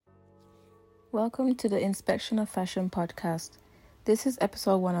Welcome to the Inspection of Fashion podcast. This is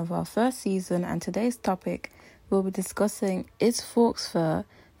episode 1 of our first season, and today's topic we'll be discussing is faux fur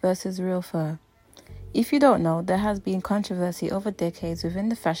versus real fur. If you don't know, there has been controversy over decades within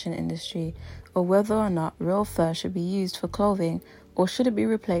the fashion industry of whether or not real fur should be used for clothing or should it be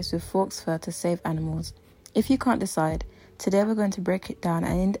replaced with faux fur to save animals. If you can't decide, today we're going to break it down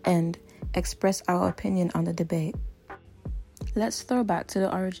and in the end express our opinion on the debate. Let's throw back to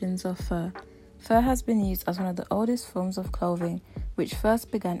the origins of fur. Fur has been used as one of the oldest forms of clothing, which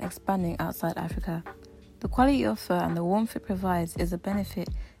first began expanding outside Africa. The quality of fur and the warmth it provides is a benefit,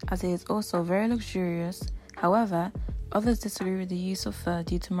 as it is also very luxurious. However, others disagree with the use of fur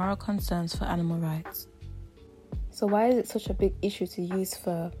due to moral concerns for animal rights. So why is it such a big issue to use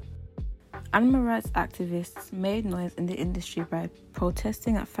fur? Animal rights activists made noise in the industry by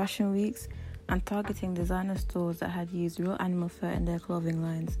protesting at fashion weeks and targeting designer stores that had used real animal fur in their clothing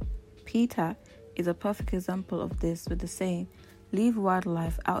lines. PETA is a perfect example of this with the saying, "Leave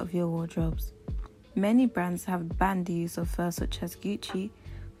wildlife out of your wardrobes." Many brands have banned the use of fur such as Gucci,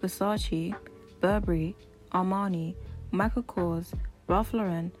 Versace, Burberry, Armani, Michael Kors, Ralph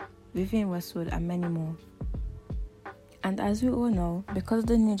Lauren, Vivienne Westwood and many more. And as we all know, because of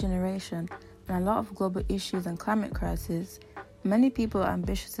the new generation and a lot of global issues and climate crisis, many people are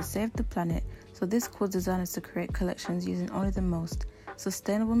ambitious to save the planet, so this caused designers to create collections using only the most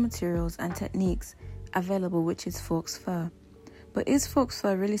sustainable materials and techniques available, which is faux fur. But is faux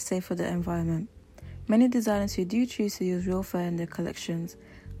fur really safe for the environment? Many designers who do choose to use real fur in their collections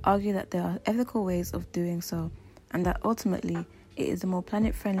argue that there are ethical ways of doing so, and that ultimately it is a more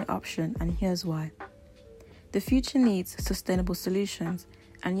planet-friendly option, and here's why. The future needs sustainable solutions,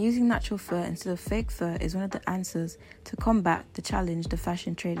 and using natural fur instead of fake fur is one of the answers to combat the challenge the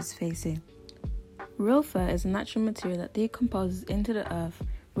fashion trade is facing. Real fur is a natural material that decomposes into the earth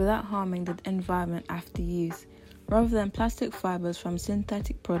without harming the environment after use, rather than plastic fibers from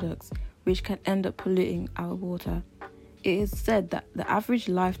synthetic products which can end up polluting our water. It is said that the average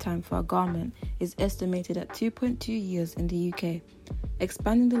lifetime for a garment is estimated at 2.2 years in the UK.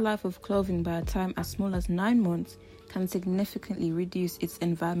 Expanding the life of clothing by a time as small as 9 months can significantly reduce its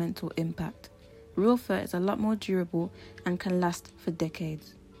environmental impact. Real fur is a lot more durable and can last for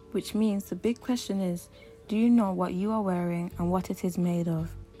decades. Which means the big question is, do you know what you are wearing and what it is made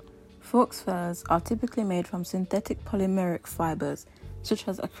of? Faux furs are typically made from synthetic polymeric fibers such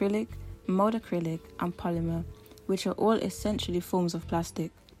as acrylic, mold acrylic and polymer, which are all essentially forms of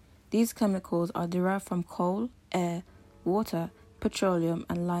plastic. These chemicals are derived from coal, air, water, petroleum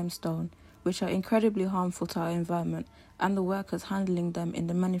and limestone, which are incredibly harmful to our environment and the workers handling them in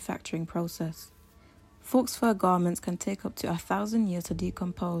the manufacturing process. Faux fur garments can take up to 1,000 years to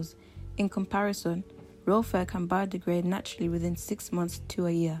decompose. In comparison, real fur can biodegrade naturally within 6 months to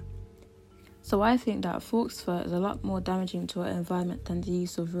a year. So I think that faux fur is a lot more damaging to our environment than the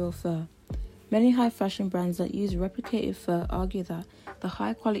use of real fur. Many high fashion brands that use replicated fur argue that the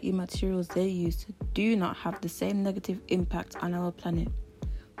high quality materials they use do not have the same negative impact on our planet.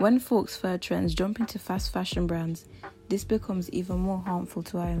 When faux fur trends jump into fast fashion brands, this becomes even more harmful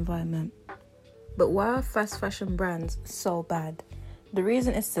to our environment. But why are fast fashion brands so bad? The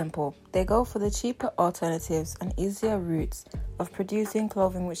reason is simple. They go for the cheaper alternatives and easier routes of producing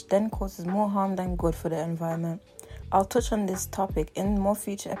clothing, which then causes more harm than good for the environment. I'll touch on this topic in more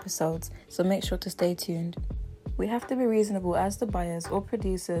future episodes, so make sure to stay tuned. We have to be reasonable as the buyers or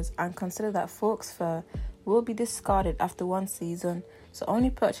producers and consider that faux fur will be discarded after 1 season, so only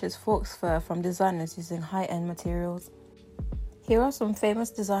purchase faux fur from designers using high-end materials. Here are some famous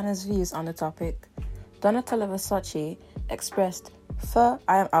designers' views on the topic. Donatella Versace expressed, "Fur,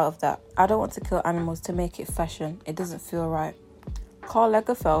 I am out of that. I don't want to kill animals to make it fashion. It doesn't feel right." Karl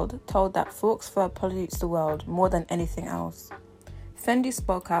Lagerfeld told that faux fur pollutes the world more than anything else. Fendi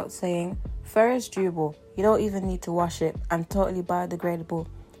spoke out saying, "Fur is durable. You don't even need to wash it and totally biodegradable.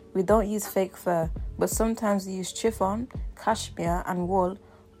 We don't use fake fur, but sometimes we use chiffon, cashmere and wool,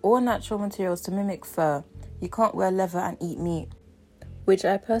 all natural materials to mimic fur. You can't wear leather and eat meat." Which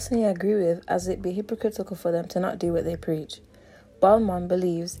I personally agree with, as it'd be hypocritical for them to not do what they preach. Balmain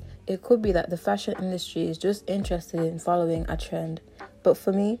believes it could be that the fashion industry is just interested in following a trend. But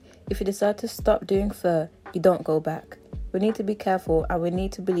for me, if you decide to stop doing fur, you don't go back. We need to be careful and we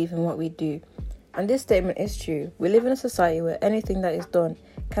need to believe in what we do. And this statement is true. We live in a society where anything that is done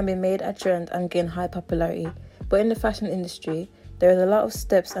can be made a trend and gain high popularity. But in the fashion industry, there is a lot of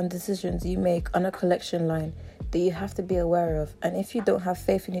steps and decisions you make on a collection line that you have to be aware of. And if you don't have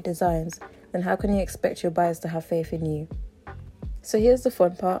faith in your designs, then how can you expect your buyers to have faith in you? So here's the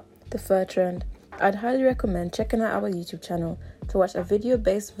fun part, the fur trend. I'd highly recommend checking out our YouTube channel to watch a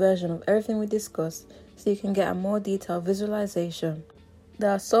video-based version of everything we discuss so you can get a more detailed visualization. There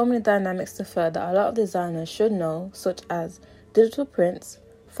are so many dynamics to fur that a lot of designers should know, such as digital prints,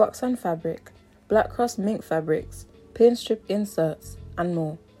 fox and fabric, black cross mink fabrics, pin strip inserts, and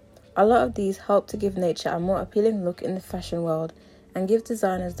more. A lot of these help to give nature a more appealing look in the fashion world and give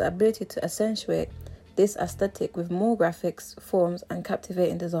designers the ability to accentuate this aesthetic with more graphics, forms, and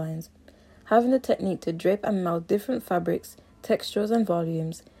captivating designs. Having the technique to drape and meld different fabrics, textures, and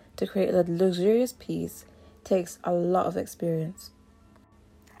volumes to create a luxurious piece takes a lot of experience.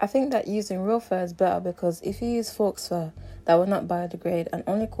 I think that using real fur is better because if you use Faux fur, that will not biodegrade and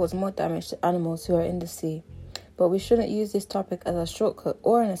only cause more damage to animals who are in the sea. But we shouldn't use this topic as a shortcut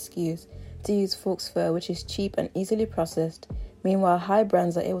or an excuse to use Faux fur, which is cheap and easily processed. Meanwhile, high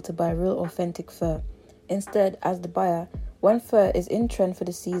brands are able to buy real authentic fur. Instead, as the buyer, when fur is in trend for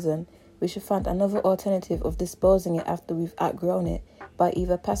the season, we should find another alternative of disposing it after we've outgrown it by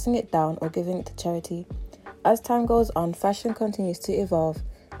either passing it down or giving it to charity. As time goes on, fashion continues to evolve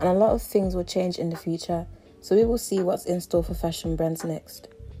and a lot of things will change in the future, so we will see what's in store for fashion brands next.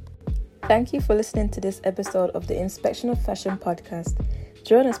 Thank you for listening to this episode of the Inspection of Fashion podcast.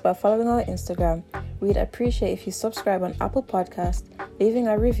 Join us by following our Instagram. We'd appreciate if you subscribe on Apple Podcasts, leaving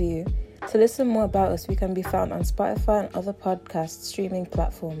a review. To listen more about us, we can be found on Spotify and other podcast streaming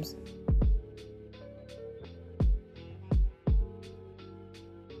platforms.